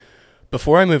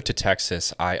Before I moved to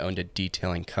Texas, I owned a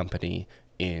detailing company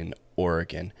in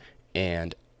Oregon.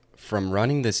 And from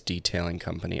running this detailing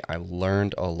company, I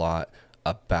learned a lot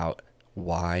about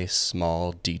why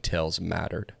small details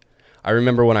mattered. I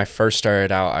remember when I first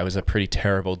started out, I was a pretty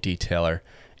terrible detailer,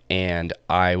 and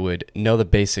I would know the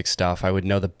basic stuff, I would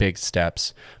know the big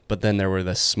steps, but then there were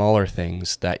the smaller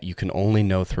things that you can only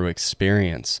know through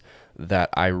experience that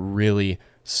I really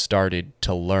started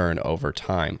to learn over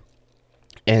time.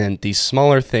 And these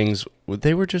smaller things,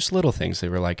 they were just little things. They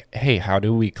were like, hey, how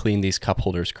do we clean these cup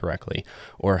holders correctly?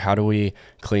 Or how do we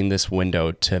clean this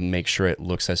window to make sure it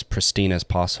looks as pristine as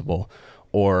possible?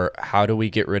 Or how do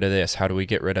we get rid of this? How do we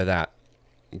get rid of that?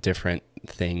 Different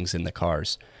things in the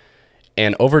cars.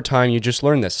 And over time, you just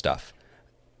learn this stuff.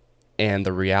 And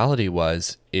the reality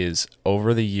is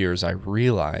over the years, I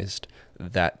realized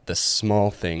that the small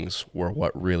things were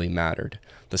what really mattered.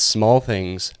 The small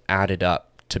things added up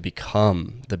to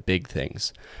become the big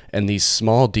things. And these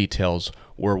small details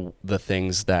were the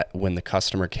things that when the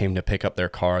customer came to pick up their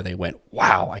car, they went,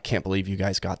 wow, I can't believe you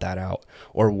guys got that out.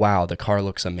 Or wow, the car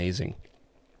looks amazing.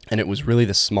 And it was really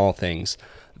the small things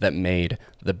that made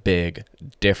the big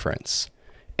difference.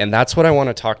 And that's what I want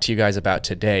to talk to you guys about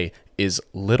today is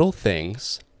little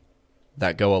things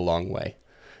that go a long way.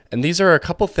 And these are a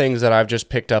couple things that I've just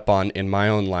picked up on in my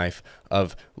own life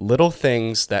of little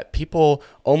things that people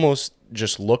almost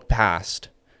just look past,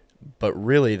 but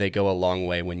really they go a long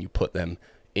way when you put them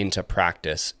into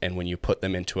practice and when you put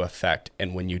them into effect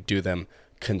and when you do them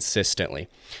consistently.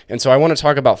 And so I want to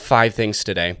talk about 5 things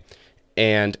today.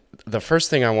 And the first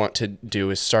thing I want to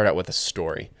do is start out with a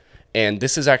story. And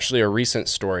this is actually a recent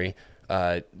story,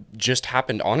 just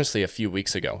happened honestly a few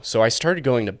weeks ago. So I started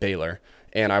going to Baylor.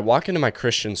 And I walk into my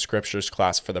Christian scriptures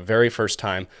class for the very first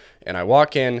time. And I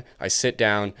walk in, I sit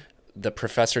down, the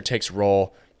professor takes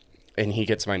roll, and he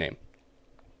gets my name.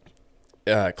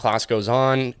 Class goes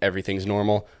on, everything's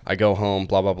normal. I go home,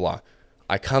 blah, blah, blah.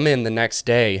 I come in the next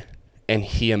day, and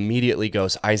he immediately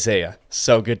goes, Isaiah,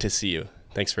 so good to see you.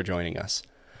 Thanks for joining us.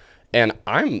 And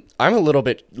I'm a little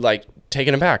bit like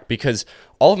taken aback because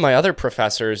all of my other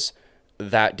professors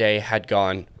that day had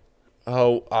gone,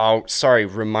 Oh, sorry.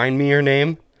 Remind me your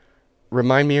name.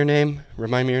 I'm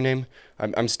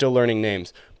still learning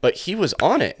names. But he was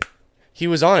on it. He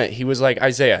was like,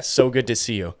 Isaiah, so good to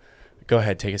see you. Go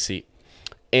ahead, take a seat.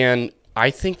 And I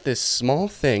think this small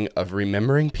thing of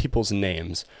remembering people's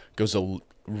names goes a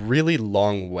really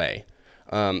long way.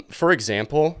 For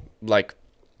example, like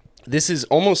this is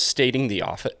almost stating the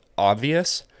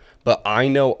obvious, but I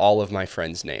know all of my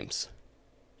friends' names.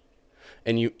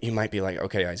 And you might be like,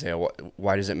 okay, Isaiah,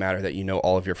 why does it matter that you know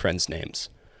all of your friends' names?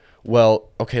 Well,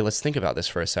 okay, let's think about this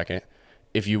for a second.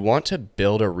 If you want to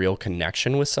build a real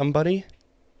connection with somebody,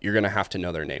 you're going to have to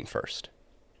know their name first.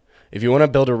 If you want to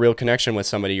build a real connection with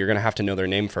somebody, you're going to have to know their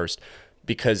name first.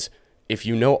 Because if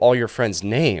you know all your friends'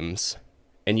 names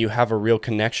and you have a real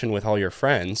connection with all your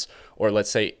friends, or let's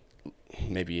say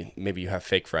maybe you have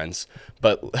fake friends,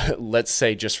 but let's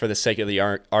say just for the sake of the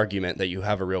argument that you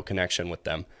have a real connection with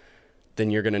them, then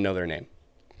you're going to know their name.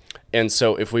 And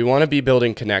so if we want to be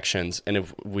building connections and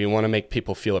if we want to make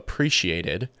people feel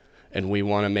appreciated and we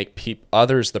want to make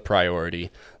others the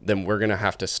priority, then we're going to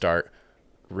have to start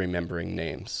remembering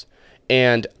names.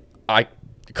 And I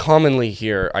commonly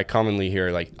hear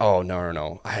like, oh,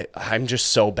 no. I'm just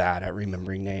so bad at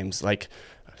remembering names. Like,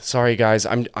 sorry guys,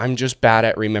 I'm just bad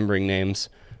at remembering names.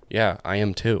 Yeah, I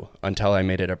am too, until I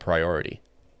made it a priority.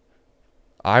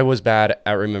 I was bad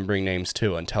at remembering names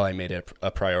too until I made it a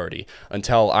priority.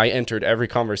 Until I entered every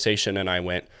conversation and I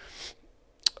went,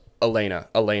 Elena,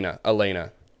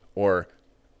 or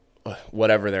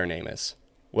whatever their name is,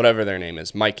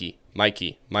 Mikey.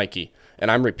 And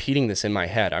I'm repeating this in my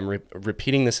head.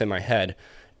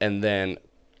 And then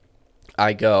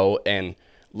I go and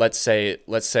let's say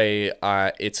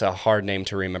it's a hard name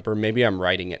to remember. Maybe I'm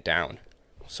writing it down.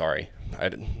 Sorry.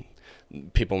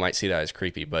 People might see that as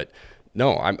creepy, but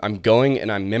no, I'm going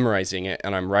and I'm memorizing it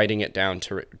and I'm writing it down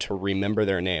to remember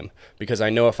their name because I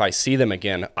know if I see them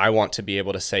again, I want to be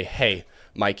able to say, hey,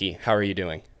 Mikey, how are you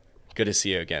doing? Good to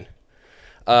see you again.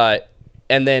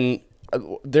 And then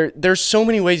there's so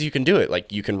many ways you can do it.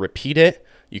 Like you can repeat it,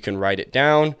 you can write it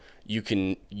down, you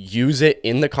can use it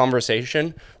in the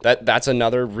conversation. That's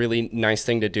another really nice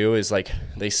thing to do is like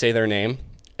they say their name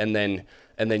and then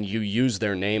you use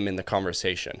their name in the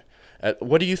conversation.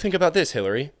 What do you think about this,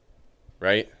 Hillary?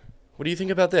 Right? What do you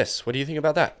think about this? What do you think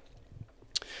about that?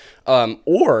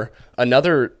 Or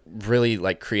another really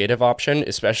like creative option,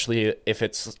 especially if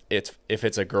it's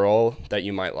a girl that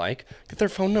you might like, get their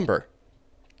phone number,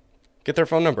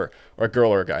 or a girl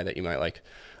or a guy that you might like.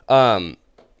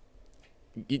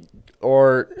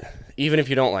 or even if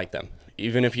you don't like them,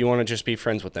 even if you want to just be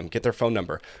friends with them, get their phone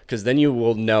number, because then you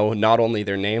will know not only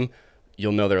their name,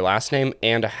 you'll know their last name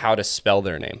and how to spell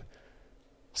their name.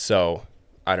 So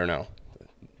I don't know.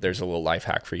 There's a little life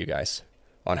hack for you guys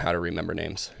on how to remember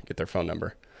names. Get their phone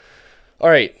number. All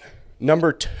right.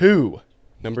 Number two,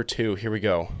 here we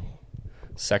go.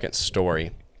 Second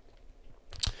story.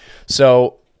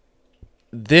 So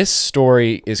this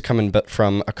story is coming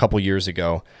from a couple years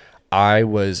ago. I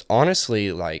was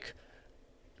honestly like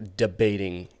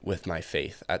debating with my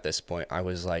faith at this point. I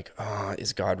was like,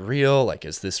 is God real? Like,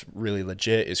 is this really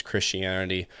legit? Is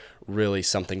Christianity really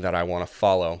something that I want to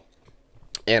follow?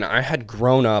 And I had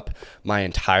grown up my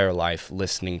entire life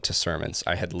listening to sermons.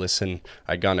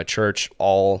 I'd gone to church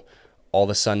all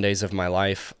the Sundays of my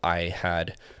life. I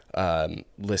had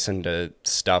listened to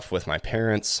stuff with my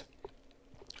parents.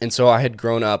 And so I had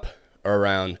grown up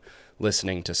around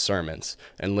listening to sermons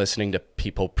and listening to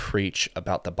people preach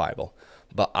about the Bible.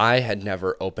 But I had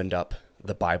never opened up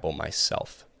the Bible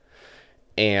myself.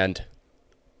 And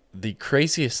the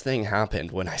craziest thing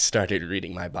happened when I started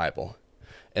reading my Bible.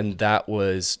 And that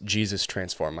was Jesus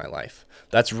transformed my life.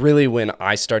 That's really when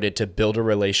I started to build a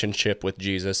relationship with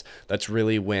Jesus. That's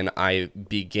really when I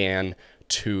began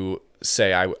to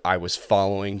say I was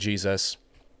following Jesus,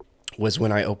 was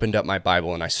when I opened up my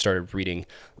Bible and I started reading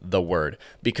the Word.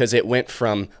 Because it went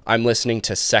from I'm listening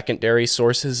to secondary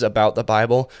sources about the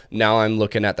Bible, now I'm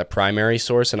looking at the primary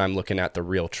source and I'm looking at the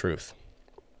real truth.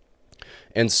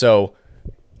 And so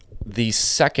the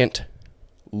second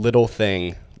little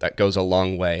thing that goes a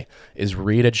long way is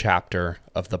read a chapter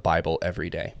of the Bible every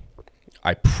day.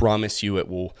 I promise you it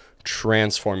will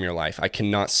transform your life. I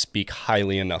cannot speak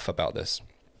highly enough about this.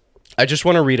 I just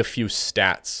want to read a few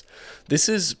stats. This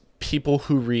is people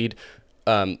who read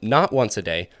not once a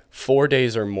day, 4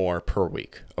 days or more per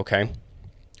week, okay?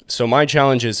 So my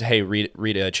challenge is, hey,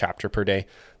 read a chapter per day.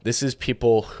 This is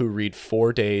people who read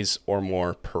 4 days or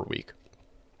more per week.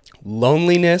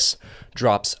 Loneliness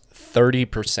drops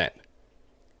 30%.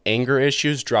 Anger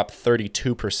issues drop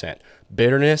 32%.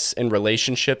 Bitterness in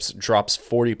relationships drops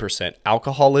 40%.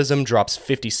 Alcoholism drops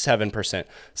 57%.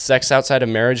 Sex outside of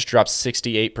marriage drops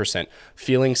 68%.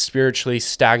 Feeling spiritually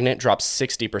stagnant drops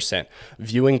 60%.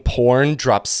 Viewing porn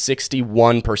drops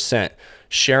 61%.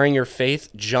 Sharing your faith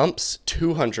jumps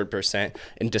 200%.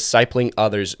 And discipling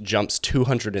others jumps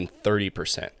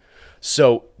 230%.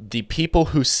 So the people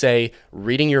who say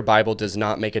reading your Bible does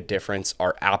not make a difference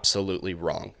are absolutely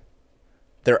wrong.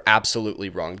 They're absolutely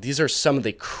wrong. These are some of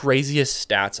the craziest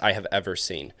stats I have ever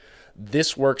seen.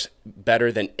 This works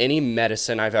better than any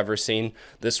medicine I've ever seen.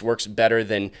 This works better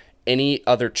than any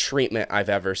other treatment I've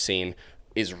ever seen,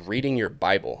 is reading your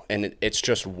Bible. And it's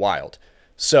just wild.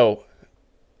 So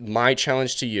my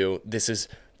challenge to you, this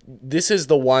is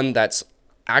the one that's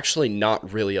actually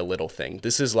not really a little thing.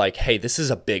 This is like, hey, this is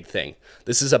a big thing.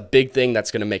 This is a big thing that's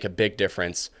going to make a big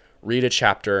difference. Read a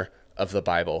chapter of the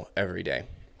Bible every day.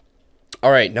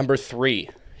 All right, number 3.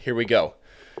 Here we go.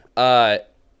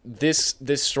 This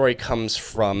story comes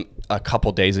from a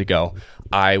couple days ago.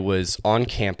 I was on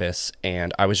campus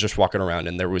and I was just walking around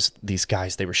and there was these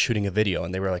guys, they were shooting a video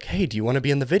and they were like, hey, do you want to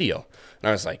be in the video? And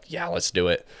I was like, yeah, let's do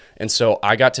it. And so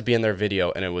I got to be in their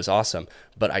video and it was awesome.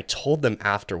 But I told them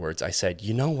afterwards, I said,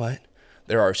 you know what?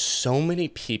 There are so many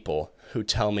people who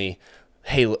tell me,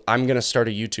 hey, I'm going to start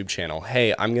a YouTube channel.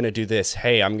 Hey, I'm going to do this.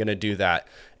 Hey, I'm going to do that.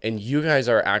 And you guys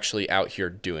are actually out here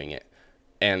doing it.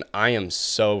 And I am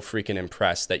so freaking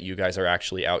impressed that you guys are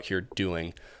actually out here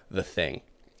doing the thing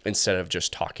instead of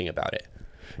just talking about it.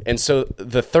 And so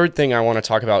the third thing I want to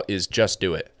talk about is just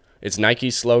do it. It's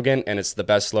Nike's slogan and it's the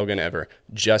best slogan ever.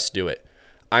 Just do it.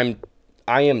 I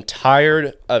am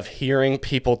tired of hearing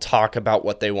people talk about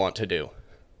what they want to do.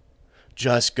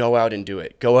 Just go out and do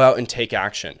it. Go out and take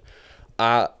action.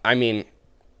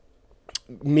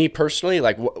 Me personally,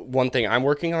 like one thing I'm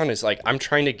working on is like I'm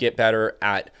trying to get better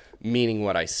at meaning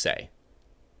what I say,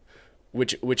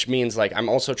 which means like I'm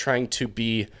also trying to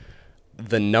be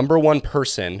the number one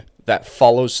person that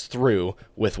follows through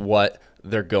with what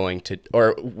they're going to,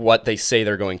 or what they say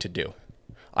they're going to do.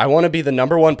 I want to be the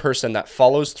number one person that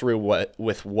follows through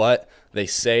with what they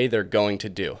say they're going to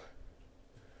do.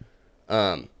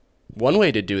 One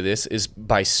way to do this is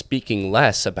by speaking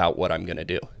less about what I'm going to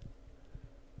do.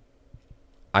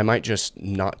 I might just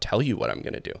not tell you what I'm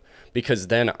going to do because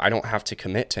then I don't have to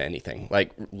commit to anything.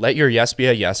 Like, let your yes be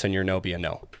a yes and your no be a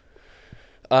no.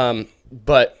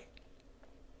 But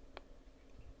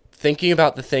thinking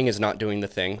about the thing is not doing the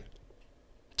thing.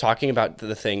 Talking about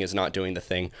the thing is not doing the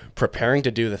thing. Preparing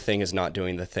to do the thing is not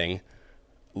doing the thing.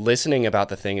 Listening about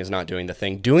the thing is not doing the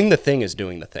thing. Doing the thing is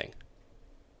doing the thing.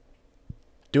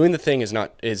 Doing the thing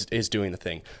is doing the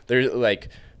thing. There's like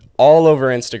all over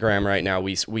Instagram right now.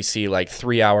 We see like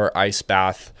 3-hour ice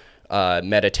bath,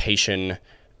 meditation,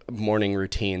 morning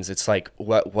routines. It's like,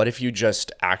 what if you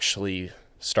just actually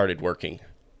started working?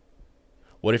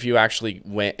 What if you actually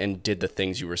went and did the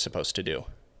things you were supposed to do?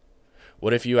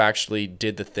 What if you actually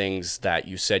did the things that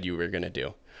you said you were going to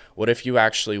do? What if you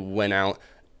actually went out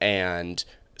and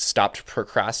stopped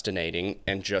procrastinating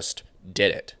and just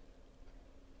did it?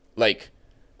 Like,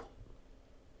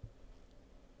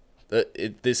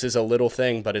 this is a little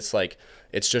thing, but it's like,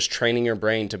 it's just training your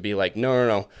brain to be like,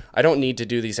 no, I don't need to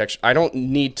do these extra, I don't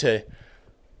need to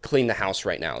clean the house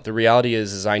right now. The reality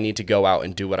is I need to go out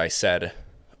and do what I said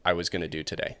I was going to do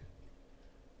today.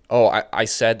 Oh, I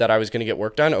said that I was going to get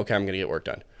work done. Okay, I'm going to get work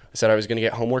done. I said I was going to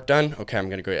get homework done. Okay, I'm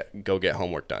going to go get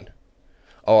homework done.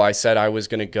 Oh, I said I was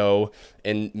going to go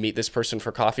and meet this person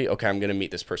for coffee. Okay, I'm going to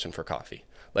meet this person for coffee.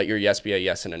 Let your yes be a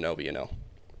yes and a no be a no.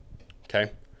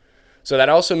 Okay? So that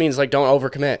also means like don't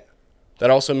overcommit. That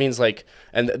also means like,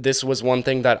 and this was one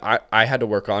thing that I had to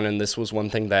work on, and this was one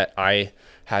thing that I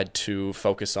had to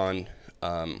focus on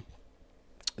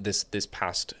this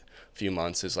past few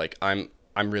months is like I'm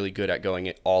really good at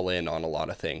going all in on a lot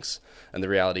of things. And the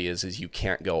reality is you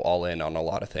can't go all in on a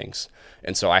lot of things.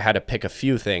 And so I had to pick a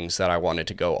few things that I wanted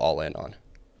to go all in on.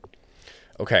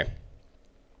 Okay.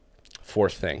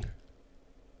 Fourth thing.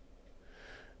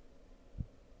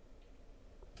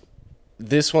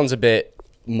 This one's a bit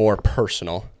more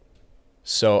personal.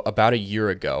 So about a year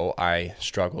ago, I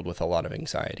struggled with a lot of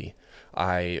anxiety.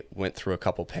 I went through a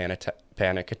couple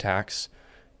panic attacks,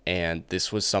 and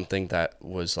this was something that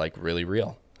was like really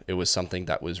real. It was something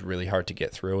that was really hard to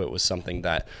get through. It was something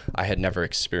that I had never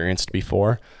experienced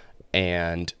before.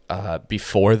 And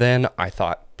before then, I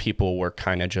thought people were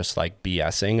kind of just like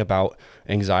BSing about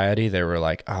anxiety. They were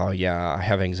like, "Oh yeah, I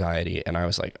have anxiety," and I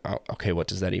was like, "Oh, okay, what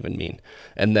does that even mean?"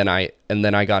 And then I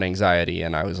got anxiety,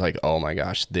 and I was like, "Oh my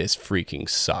gosh, this freaking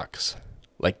sucks!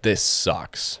 Like this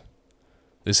sucks.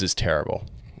 This is terrible."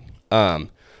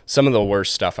 Some of the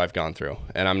worst stuff I've gone through,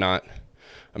 and I'm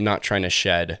not trying to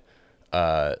shed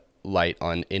light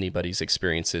on anybody's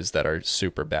experiences that are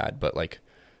super bad, but like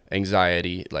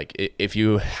anxiety, like if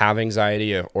you have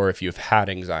anxiety or if you've had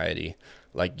anxiety,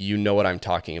 like you know what I'm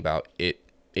talking about.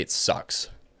 It sucks.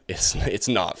 It's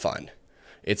not fun.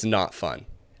 It's not fun.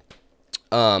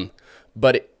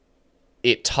 But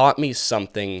it taught me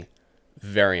something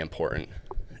very important.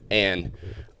 And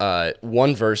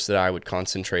one verse that I would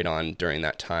concentrate on during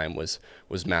that time was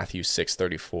Matthew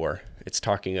 6:34. It's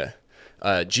talking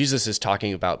Jesus is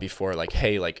talking about before, like,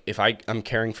 hey, like if I'm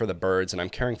caring for the birds and I'm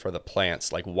caring for the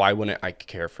plants, like why wouldn't I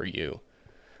care for you?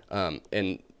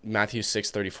 And Matthew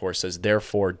 6:34 says,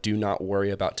 "Therefore do not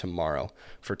worry about tomorrow,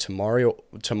 for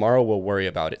tomorrow will worry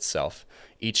about itself.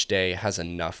 Each day has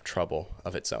enough trouble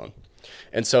of its own."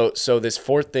 And so this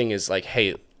fourth thing is like,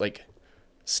 hey, like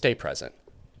stay present.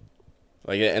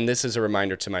 Like, and this is a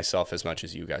reminder to myself as much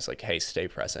as you guys, like, hey, stay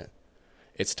present.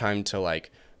 It's time to like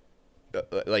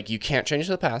you can't change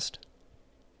the past.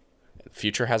 The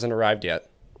future hasn't arrived yet.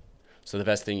 So the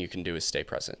best thing you can do is stay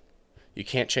present. You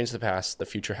can't change the past. The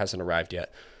future hasn't arrived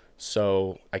yet.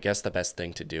 So I guess the best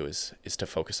thing to do is to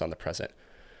focus on the present.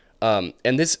 And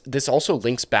this also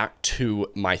links back to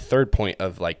my third point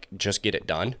of like, just get it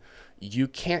done. You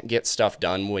can't get stuff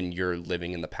done when you're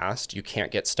living in the past. You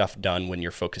can't get stuff done when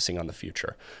you're focusing on the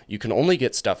future. You can only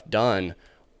get stuff done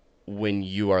when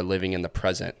you are living in the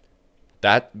present.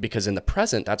 Because in the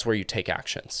present, that's where you take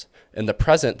actions. In the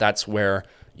present, that's where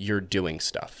you're doing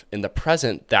stuff. In the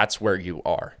present, that's where you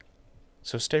are.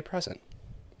 So stay present.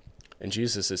 And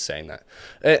Jesus is saying that.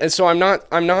 And so I'm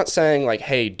not saying like,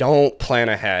 hey, don't plan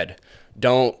ahead.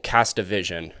 Don't cast a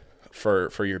vision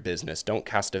for your business. Don't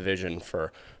cast a vision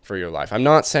for your life. I'm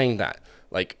not saying that.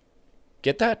 Like,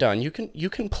 get that done. You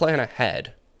can plan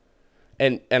ahead.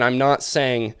 And I'm not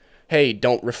saying, hey,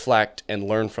 don't reflect and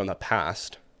learn from the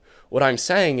past. What I'm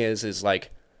saying is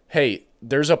like, hey,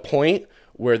 there's a point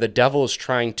where the devil is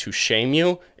trying to shame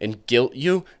you and guilt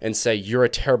you and say you're a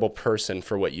terrible person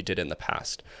for what you did in the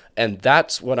past. And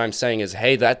that's what I'm saying is,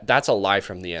 hey, that's a lie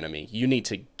from the enemy. You need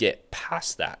to get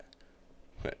past that.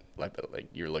 Like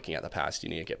you're looking at the past, you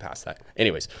need to get past that.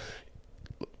 Anyways,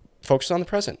 focus on the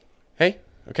present. Hey,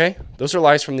 okay? Those are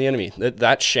lies from the enemy.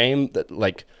 That shame, that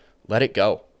like, let it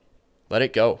go. Let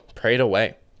it go. Pray it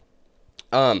away.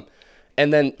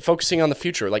 And then focusing on the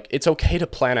future, like it's okay to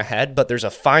plan ahead, but there's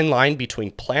a fine line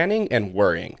between planning and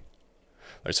worrying.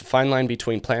 There's a fine line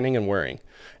between planning and worrying.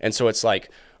 And so it's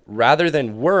like, rather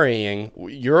than worrying,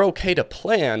 you're okay to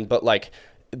plan, but like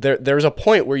there's a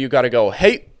point where you got to go,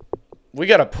 hey, we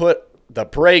got to put the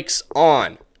brakes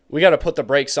on. We got to put the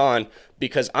brakes on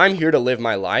because I'm here to live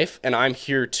my life and I'm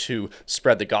here to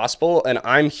spread the gospel and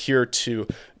I'm here to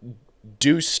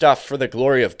do stuff for the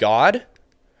glory of God.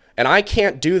 And I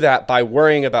can't do that by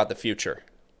worrying about the future.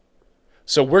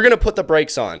 So we're going to put the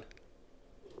brakes on.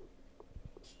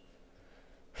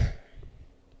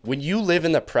 When you live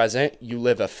in the present, you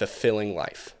live a fulfilling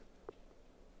life.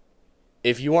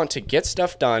 If you want to get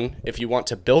stuff done, if you want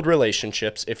to build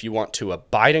relationships, if you want to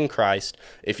abide in Christ,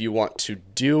 if you want to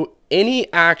do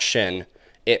any action,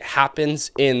 it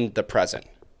happens in the present.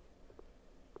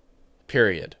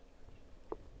 Period.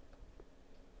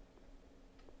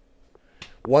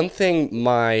 One thing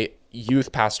my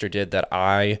youth pastor did that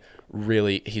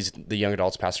he's the young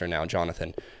adults pastor now,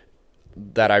 Jonathan,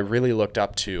 that I really looked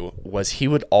up to was he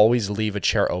would always leave a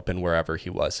chair open wherever he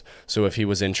was. So if he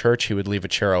was in church, he would leave a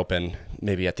chair open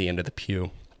maybe at the end of the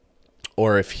pew.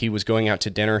 Or if he was going out to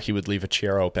dinner, he would leave a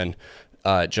chair open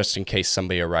just in case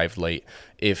somebody arrived late.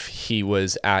 If he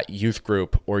was at youth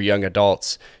group or young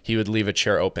adults, he would leave a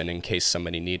chair open in case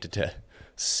somebody needed to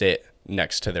sit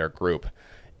next to their group.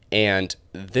 And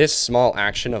this small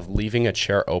action of leaving a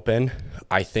chair open,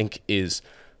 I think is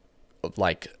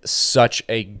like such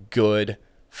a good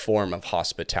form of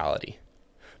hospitality,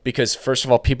 because first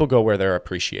of all, people go where they're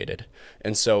appreciated.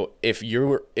 And so if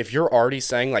you're already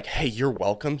saying like, hey, you're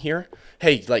welcome here,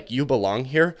 hey, like you belong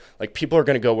here, like people are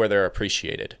going to go where they're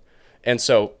appreciated. And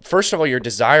so first of all, your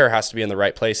desire has to be in the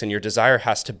right place, and your desire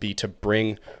has to be to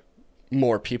bring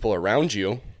more people around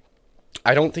you.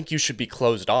 I don't think you should be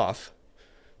closed off.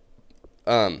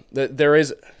 There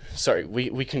is, sorry,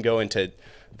 we can go into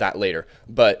that later,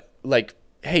 but like,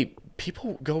 hey,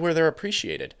 people go where they're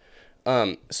appreciated.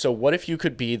 So what if you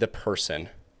could be the person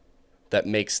that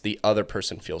makes the other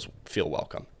person feel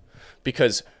welcome?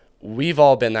 Because we've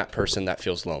all been that person that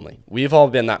feels lonely. We've all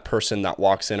been that person that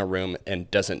walks in a room and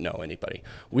doesn't know anybody.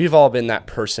 We've all been that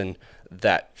person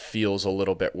that feels a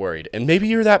little bit worried. And maybe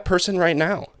you're that person right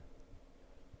now.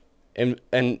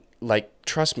 And like,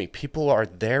 trust me, people are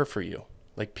there for you.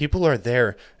 Like, people are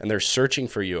there and they're searching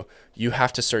for you. You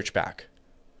have to search back.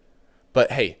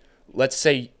 But hey, let's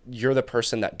say you're the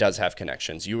person that does have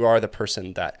connections. You are the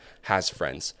person that has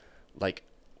friends. Like,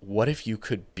 what if you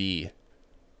could be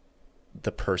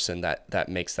the person that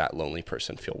makes that lonely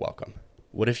person feel welcome?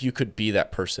 What if you could be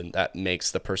that person that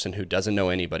makes the person who doesn't know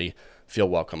anybody feel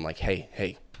welcome? Like,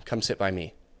 hey, come sit by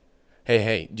me.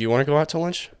 Hey, do you want to go out to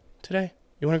lunch today?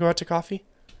 You want to go out to coffee?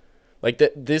 Like,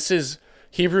 this is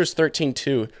Hebrews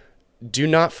 13:2. Do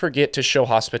not forget to show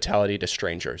hospitality to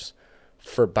strangers,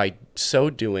 for by so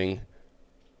doing,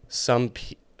 some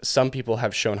people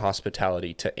have shown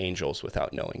hospitality to angels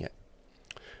without knowing it.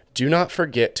 Do not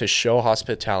forget to show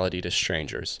hospitality to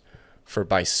strangers, for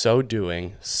by so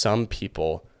doing, some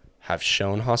people have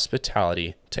shown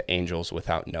hospitality to angels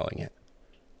without knowing it.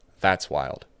 That's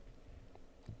wild.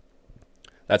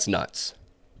 That's nuts.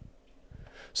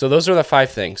 So those are the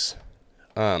 5 things.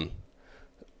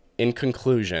 In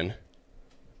conclusion,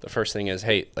 the first thing is,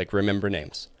 hey, like, remember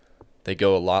names. They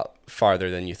go a lot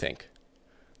farther than you think.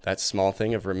 That small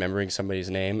thing of remembering somebody's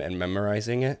name and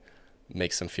memorizing it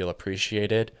makes them feel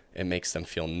appreciated. It makes them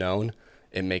feel known.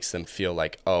 It makes them feel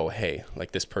like, oh, hey,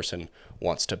 like this person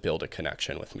wants to build a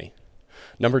connection with me.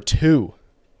 Number 2,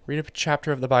 read a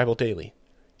chapter of the Bible daily.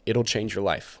 It'll change your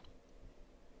life.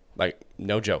 Like,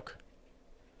 no joke.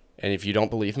 And if you don't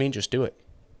believe me, just do it.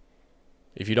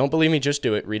 If you don't believe me, just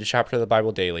do it. Read a chapter of the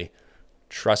Bible daily.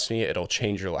 Trust me, it'll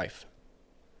change your life.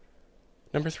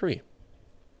 Number 3,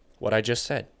 what I just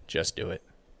said, just do it.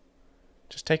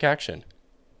 Just take action.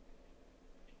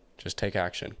 Just take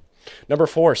action. Number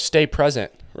 4, stay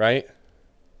present, right?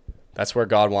 That's where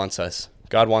God wants us.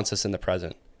 God wants us in the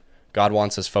present. God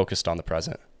wants us focused on the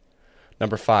present.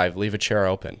 Number 5, leave a chair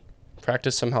open.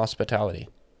 Practice some hospitality.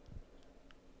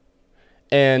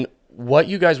 And what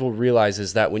you guys will realize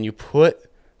is that when you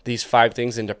put these 5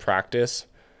 things into practice,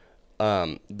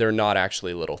 they're not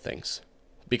actually little things,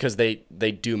 because they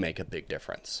do make a big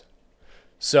difference.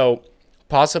 So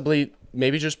possibly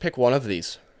maybe just pick one of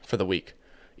these for the week.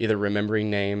 Either remembering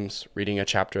names, reading a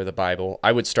chapter of the Bible.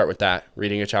 I would start with that,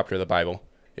 reading a chapter of the Bible,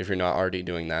 if you're not already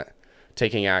doing that.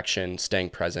 Taking action, staying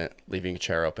present, leaving a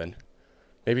chair open.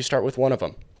 Maybe start with one of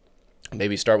them.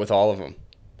 Maybe start with all of them.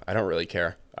 I don't really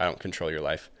care. I don't control your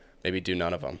life. Maybe do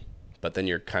none of them. But then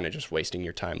you're kind of just wasting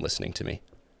your time listening to me.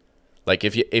 Like,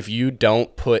 if you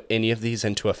don't put any of these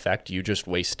into effect, you just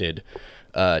wasted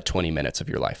 20 minutes of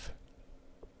your life.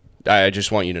 I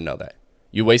just want you to know that.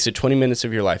 You wasted 20 minutes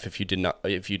of your life if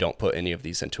you don't put any of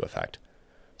these into effect.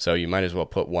 So you might as well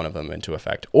put one of them into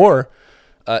effect. Or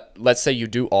let's say you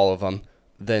do all of them,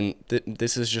 then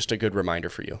this is just a good reminder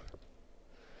for you.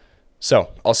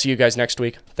 So I'll see you guys next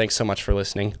week. Thanks so much for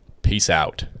listening. Peace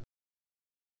out.